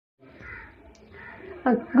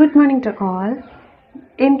Good morning to all.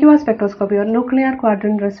 NQR spectroscopy or nuclear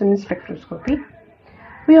quadrant resonance spectroscopy.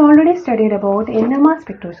 We already studied about NMR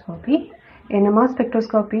spectroscopy. NMR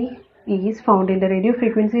spectroscopy is found in the radio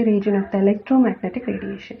frequency region of the electromagnetic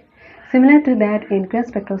radiation. Similar to that, NQR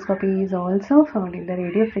spectroscopy is also found in the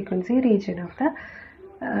radio frequency region of the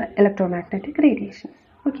electromagnetic radiation.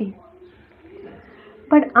 Okay.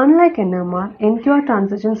 But unlike NMR, NQR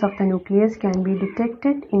transitions of the nucleus can be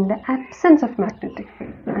detected in the absence of magnetic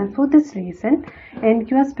field. And for this reason,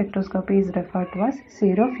 NQR spectroscopy is referred to as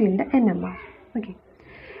zero field NMR. Okay.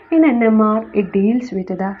 In NMR, it deals with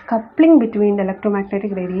the coupling between the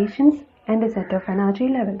electromagnetic radiations and a set of energy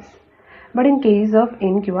levels. But in case of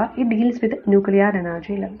NQR, it deals with nuclear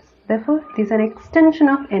energy levels. Therefore, it is an extension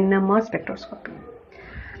of NMR spectroscopy.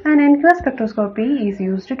 And NQR spectroscopy is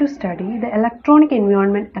used to study the electronic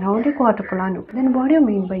environment around a quadrupolar nucleus. Then what do you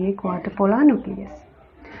mean by a quadrupolar nucleus?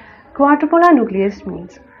 Quadrupolar nucleus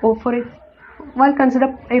means, while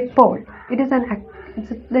consider a pole,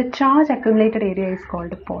 the charge accumulated area is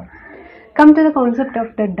called a pole. Come to the concept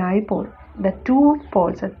of the dipole, the two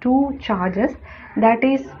poles, the two charges that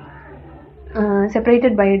is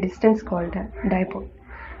separated by a distance called a dipole.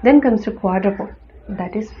 Then comes to quadrupole,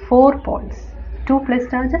 that is four poles. 2 plus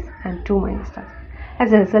charges and 2 minus charges.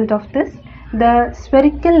 As a result of this, the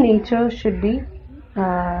spherical nature should be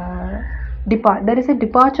there is a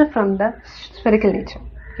departure from the spherical nature,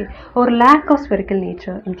 okay, or lack of spherical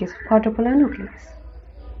nature in case of quadrupolar nucleus.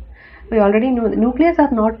 We already know the nucleus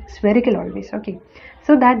are not spherical always, okay,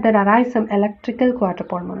 so that there arise some electrical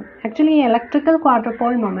quadrupole moment. Actually, electrical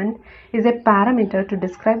quadrupole moment is a parameter to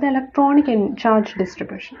describe the electronic and charge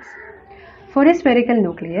distributions. For a spherical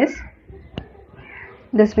nucleus,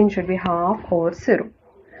 the spin should be half or 0.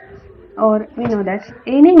 Or we know that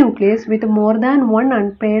any nucleus with more than one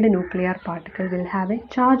unpaired nuclear particle will have a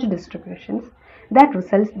charge distributions that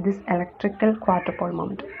results this electrical quadrupole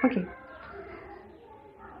moment. Okay.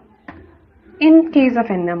 In case of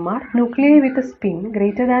NMR, nuclei with a spin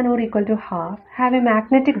greater than or equal to half have a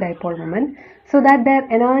magnetic dipole moment so that their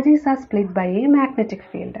energies are split by a magnetic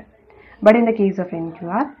field. But in the case of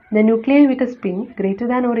NQR, the nuclei with a spin greater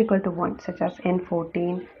than or equal to 1, such as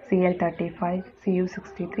N14, Cl35,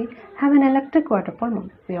 Cu63, have an electric quadrupole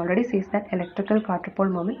moment. We already said that electrical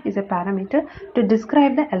quadrupole moment is a parameter to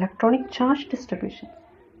describe the electronic charge distribution.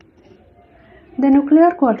 The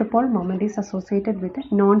nuclear quadrupole moment is associated with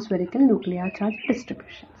non-spherical nuclear charge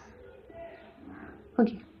distributions.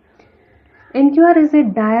 Okay. NQR is a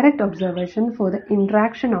direct observation for the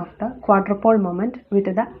interaction of the quadrupole moment with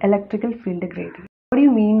the electrical field gradient. What do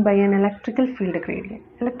you mean by an electrical field gradient?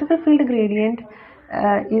 Electrical field gradient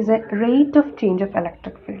is a rate of change of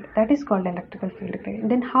electric field. That is called electrical field gradient.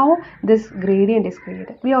 Then how this gradient is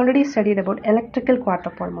created? We already studied about electrical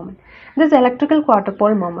quadrupole moment. This electrical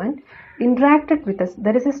quadrupole moment interacted with us.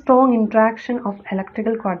 There is a strong interaction of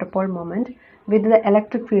electrical quadrupole moment with the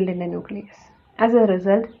electric field in the nucleus. As a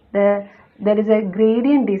result, there is a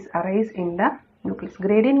gradient is arise in the nucleus.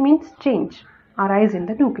 Gradient means change arise in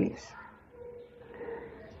the nucleus.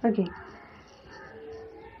 Okay.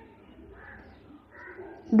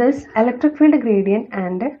 This electric field gradient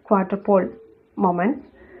and quadrupole moment,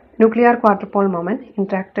 nuclear quadrupole moment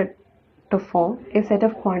interacted to form a set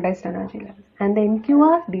of quantized energy levels. And the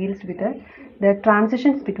NQR deals with the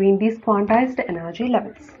transitions between these quantized energy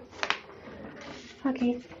levels.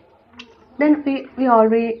 Okay. Then we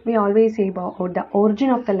always say about the origin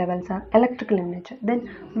of the levels are electrical in nature. Then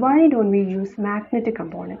why don't we use magnetic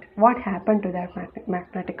component? What happened to that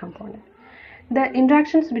magnetic component? The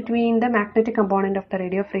interactions between the magnetic component of the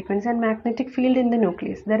radio frequency and magnetic field in the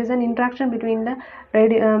nucleus. There is an interaction between the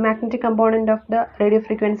magnetic component of the radio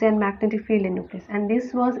frequency and magnetic field in nucleus, and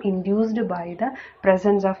this was induced by the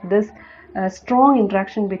presence of this strong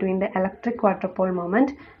interaction between the electric quadrupole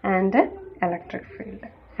moment and the electric field.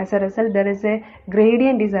 As a result, there is a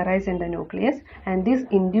gradient is arise in the nucleus, and this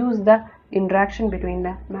induces the interaction between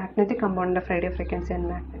the magnetic component of radio frequency and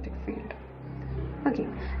magnetic field. Okay,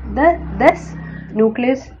 this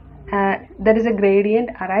nucleus, there is a gradient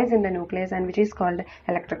arise in the nucleus, and which is called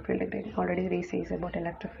electric field gradient. Already we say about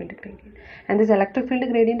electric field gradient, and this electric field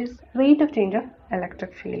gradient is rate of change of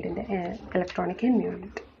electric field in the electronic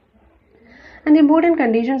environment. And the important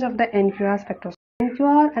conditions of the NQR spectroscopy.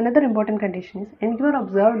 NQR, another important condition is NQR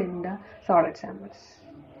observed in the solid samples.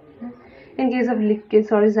 In case of liquid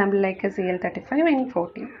solid sample like a Cl35 and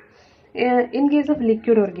 14. In case of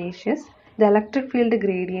liquid or gaseous, the electric field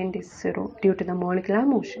gradient is 0 due to the molecular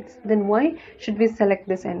motions. Then why should we select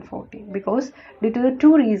this N14? Because due to the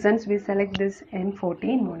two reasons we select this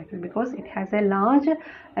N14 molecule, because it has a large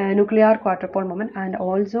nuclear quadrupole moment and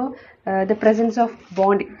also the presence of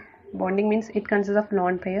bonding. Bonding means it consists of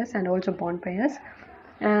lone pairs and also bond pairs,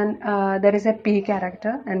 and there is a p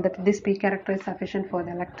character, and this p character is sufficient for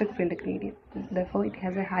the electric field gradient. Therefore it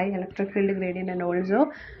has a high electric field gradient and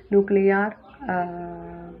also nuclear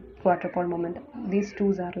quadrupole moment. These two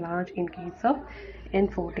are large in case of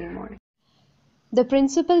N14 molecule. The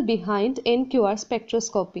principle behind NQR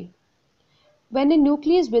spectroscopy. When a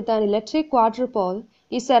nucleus with an electric quadrupole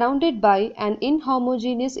is surrounded by an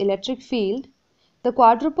inhomogeneous electric field, the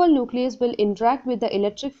quadrupole nucleus will interact with the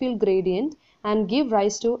electric field gradient and give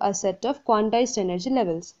rise to a set of quantized energy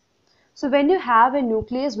levels. So when you have a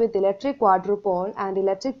nucleus with electric quadrupole and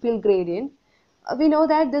electric field gradient, we know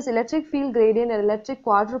that this electric field gradient and electric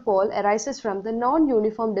quadrupole arises from the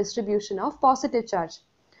non-uniform distribution of positive charge.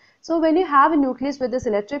 So when you have a nucleus with this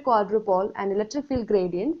electric quadrupole and electric field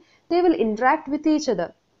gradient, they will interact with each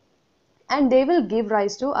other and they will give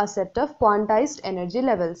rise to a set of quantized energy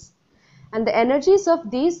levels. And the energies of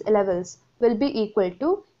these levels will be equal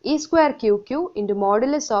to E square QQ into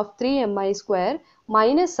modulus of 3mi square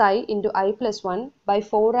minus I into I plus 1 by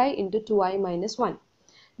 4i into 2i minus 1,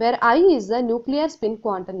 where I is the nuclear spin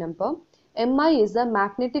quantum number, Mi is the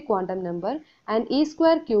magnetic quantum number, and E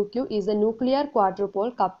square QQ is the nuclear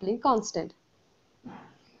quadrupole coupling constant.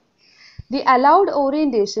 The allowed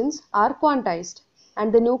orientations are quantized,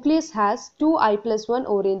 and the nucleus has two I plus 1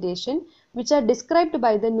 orientation, which are described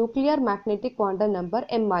by the nuclear magnetic quantum number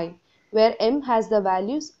Mi, where M has the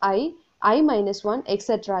values I minus 1,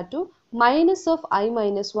 etc. to minus of I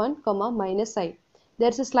minus 1, minus I. There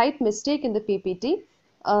is a slight mistake in the PPT.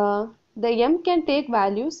 The M can take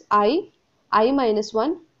values I minus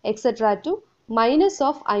 1, etc. to minus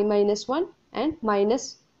of I minus 1 and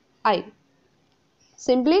minus I.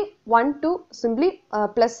 Simply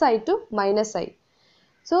plus I to minus I.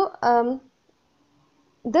 So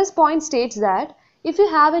this point states that if you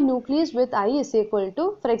have a nucleus with I is equal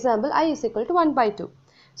to, for example, I is equal to 1 by 2.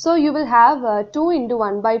 So you will have 2 into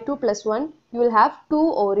 1 by 2 plus 1, you will have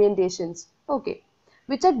two orientations, okay,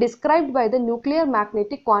 which are described by the nuclear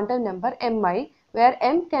magnetic quantum number Mi, where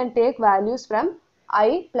M can take values from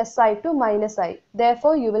I plus I to minus I.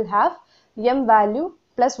 Therefore, you will have M value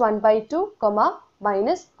plus 1 by 2,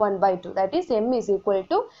 minus 1 by 2. That is, M is equal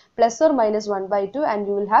to plus or minus 1 by 2, and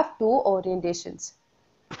you will have two orientations.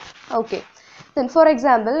 Okay. Then for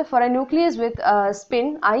example, for a nucleus with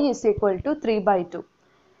spin I is equal to 3 by 2.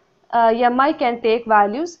 Mi can take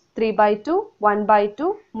values 3 by 2, 1 by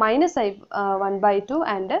 2, minus 1 by 2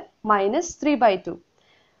 and minus 3 by 2.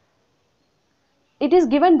 It is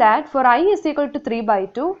given that for I is equal to 3 by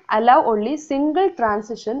 2, allow only single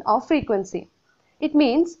transition of frequency. It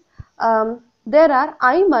means there are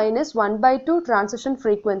I minus 1 by 2 transition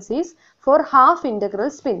frequencies for half integral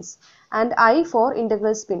spins and I for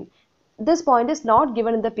integral spin. This point is not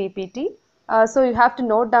given in the PPT, so you have to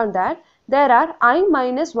note down that there are I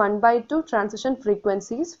minus 1 by 2 transition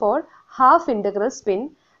frequencies for half integral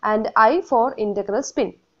spin and I for integral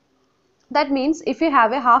spin. That means if you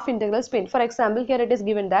have a half integral spin, for example, here it is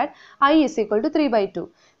given that I is equal to 3 by 2.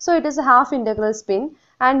 So it is a half integral spin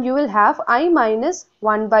and you will have I minus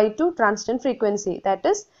 1 by 2 transition frequency, that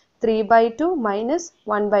is 3 by 2 minus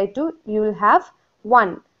 1 by 2, you will have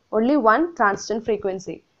only one transition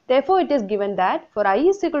frequency. Therefore, it is given that for I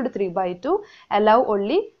is equal to 3 by 2, allow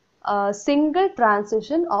only a single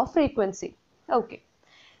transition of frequency. Okay.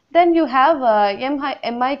 Then you have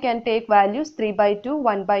Mi can take values 3 by 2,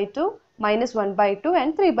 1 by 2, minus 1 by 2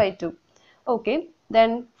 and 3 by 2. Okay.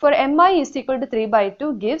 Then for Mi is equal to 3 by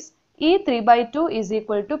 2 gives E 3 by 2 is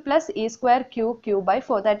equal to plus E square Q by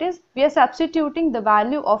 4. That is, we are substituting the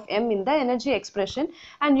value of M in the energy expression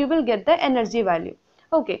and you will get the energy value.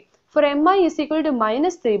 Okay. For Mi is equal to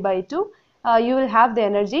minus 3 by 2, you will have the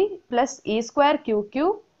energy plus E square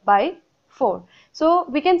QQ by 4. So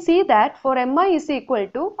we can see that for Mi is equal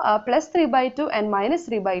to plus 3 by 2 and minus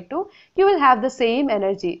 3 by 2, you will have the same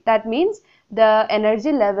energy. That means the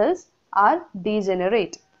energy levels are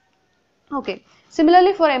degenerate. Okay.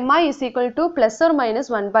 Similarly, for Mi is equal to plus or minus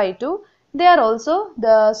 1 by 2, they are also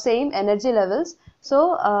the same energy levels.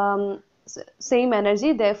 So same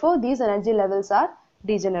energy, therefore these energy levels are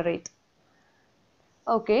degenerate.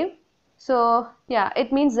 Okay. So yeah,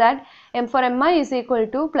 it means that for Mi is equal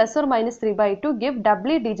to plus or minus 3 by 2 give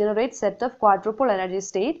doubly degenerate set of quadruple energy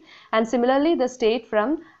state, and similarly the state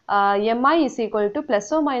from Mi is equal to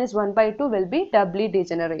plus or minus 1 by 2 will be doubly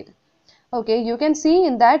degenerate. Okay, you can see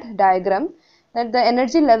in that diagram that the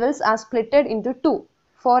energy levels are splitted into two.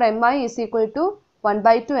 For Mi is equal to 1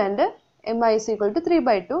 by 2 and Mi is equal to 3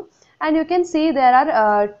 by 2. And you can see there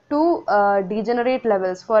are two degenerate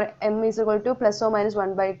levels for M is equal to plus or minus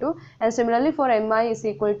 1 by 2, and similarly for Mi is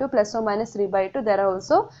equal to plus or minus 3 by 2, there are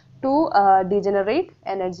also two degenerate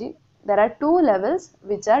energy. There are two levels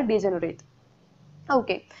which are degenerate.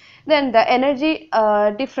 Okay, then the energy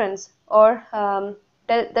difference or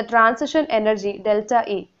the transition energy delta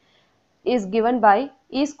E is given by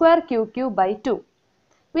E square QQ by 2.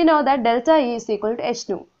 We know that delta E is equal to H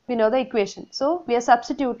nu. We know the equation. So, we are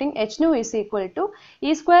substituting H nu is equal to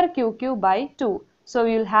E square QQ by 2. So,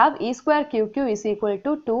 we will have E square QQ is equal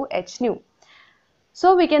to 2 H nu.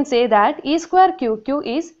 So, we can say that E square QQ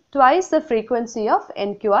is twice the frequency of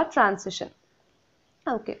NQR transition.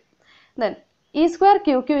 Okay. Then E square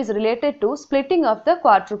QQ is related to splitting of the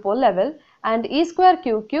quadrupole level, and E square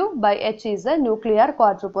QQ by H is the nuclear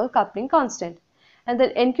quadrupole coupling constant. And the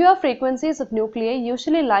NQR frequencies of nuclei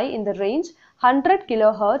usually lie in the range 100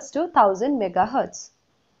 kHz to 1000 MHz.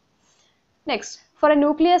 Next, for a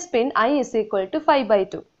nuclear spin, I is equal to 5 by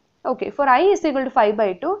 2. Okay, for I is equal to 5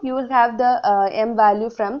 by 2, you will have the M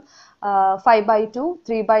value from 5 by 2,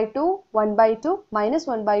 3 by 2, 1 by 2, minus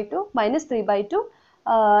 1 by 2, minus 3 by 2,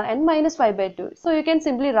 and minus 5 by 2. So, you can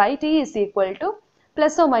simply write E is equal to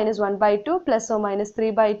plus or minus 1 by 2, plus or minus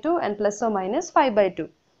 3 by 2, and plus or minus 5 by 2.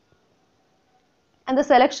 And the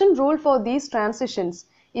selection rule for these transitions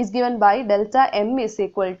is given by delta M is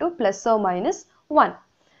equal to plus or minus 1.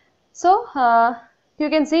 So, you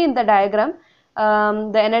can see in the diagram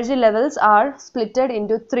the energy levels are splitted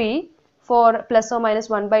into 3 for plus or minus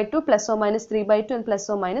 1 by 2, plus or minus 3 by 2, and plus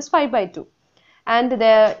or minus 5 by 2. And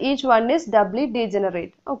each one is doubly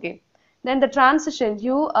degenerate. Okay. Then the transition,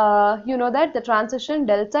 you know that the transition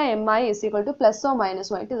delta Mi is equal to plus or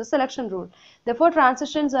minus 1. It is a selection rule. Therefore,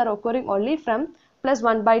 transitions are occurring only from plus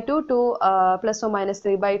 1 by 2 to plus or minus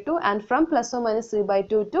 3 by 2, and from plus or minus 3 by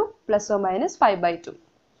 2 to plus or minus 5 by 2.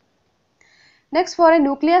 Next, for a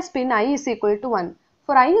nuclear spin, I is equal to 1.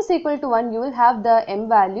 For I is equal to 1, you will have the M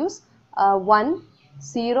values 1,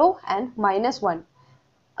 0 and minus 1.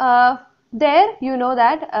 There you know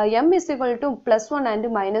that M is equal to plus 1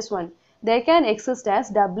 and minus 1. They can exist as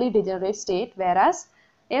doubly degenerate state, whereas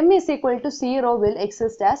M is equal to 0 will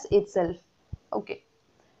exist as itself. Okay.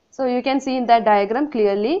 So, you can see in that diagram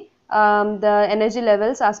clearly the energy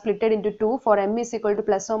levels are splitted into two. For M is equal to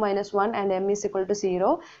plus or minus 1 and M is equal to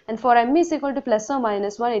 0. And for M is equal to plus or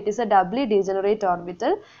minus 1, it is a doubly degenerate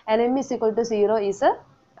orbital, and M is equal to 0 is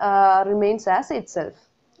a remains as itself.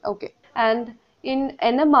 Okay. And in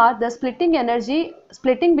NMR, the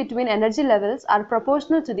splitting between energy levels are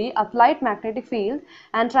proportional to the applied magnetic field,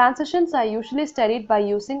 and transitions are usually studied by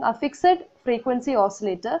using a fixed frequency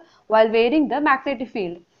oscillator while varying the magnetic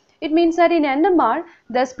field. It means that in NMR,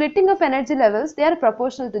 the splitting of energy levels, they are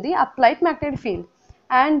proportional to the applied magnetic field,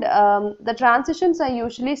 and the transitions are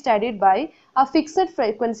usually studied by a fixed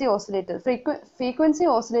frequency oscillator. Frequency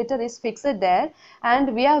oscillator is fixed there,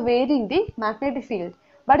 and we are varying the magnetic field.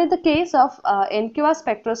 But in the case of NQR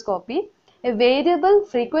spectroscopy, a variable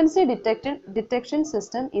frequency detection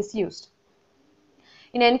system is used.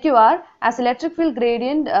 In NQR, as electric field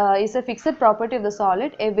gradient is a fixed property of the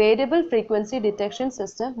solid, a variable frequency detection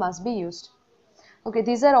system must be used. Okay,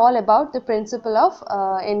 these are all about the principle of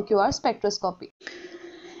NQR spectroscopy.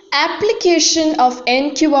 Application of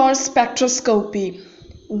NQR spectroscopy.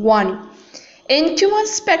 1. NQR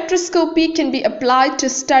spectroscopy can be applied to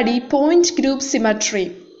study point group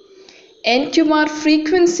symmetry. NQR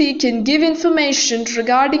frequency can give information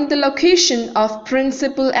regarding the location of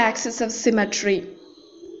principal axis of symmetry.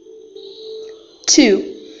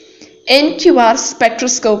 2. NQR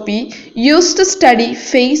spectroscopy used to study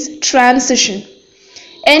phase transition.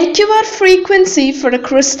 NQR frequency for a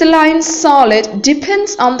crystalline solid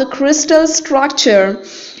depends on the crystal structure.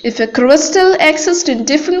 If a crystal exists in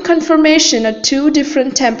different conformation at two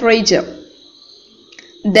different temperatures,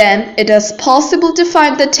 then it is possible to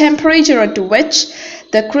find the temperature at which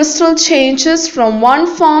the crystal changes from one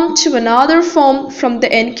form to another form from the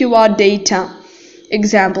NQR data.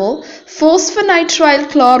 Example, phosphoNitrile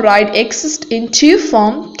chloride exists in two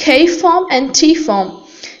forms, K form and T form.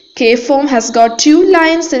 K form has got 2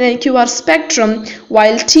 lines in NQR spectrum,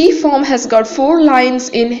 while T form has got 4 lines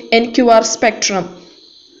in NQR spectrum.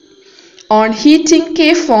 On heating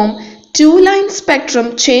K form, 2-line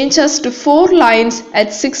spectrum changes to 4 lines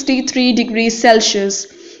at 63 degrees Celsius.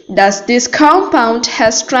 Thus, this compound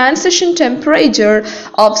has transition temperature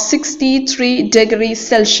of 63 degrees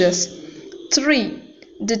Celsius. 3.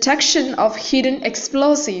 Detection of hidden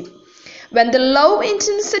explosive. When the low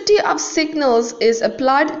intensity of signals is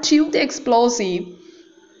applied to the explosive,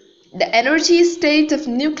 the energy state of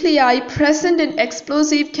nuclei present in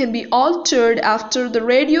explosive can be altered after the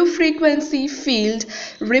radio frequency field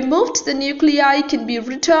removed. The nuclei can be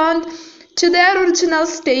returned to their original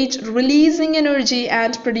state, releasing energy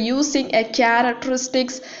and producing a characteristic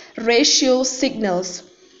ratio signals.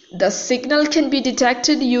 The signal can be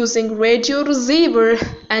detected using radio receiver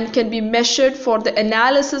and can be measured for the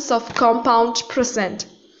analysis of compound present.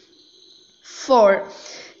 4.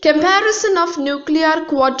 Comparison of nuclear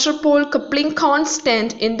quadruple coupling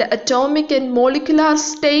constant in the atomic and molecular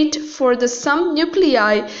state for the some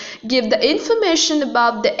nuclei give the information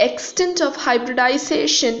about the extent of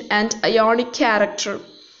hybridization and ionic character.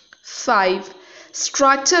 5.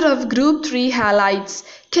 Structure of group 3 halides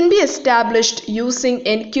can be established using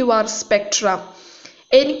NQR spectra.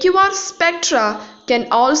 NQR spectra can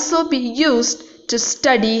also be used to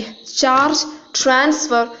study charge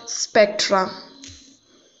transfer spectra.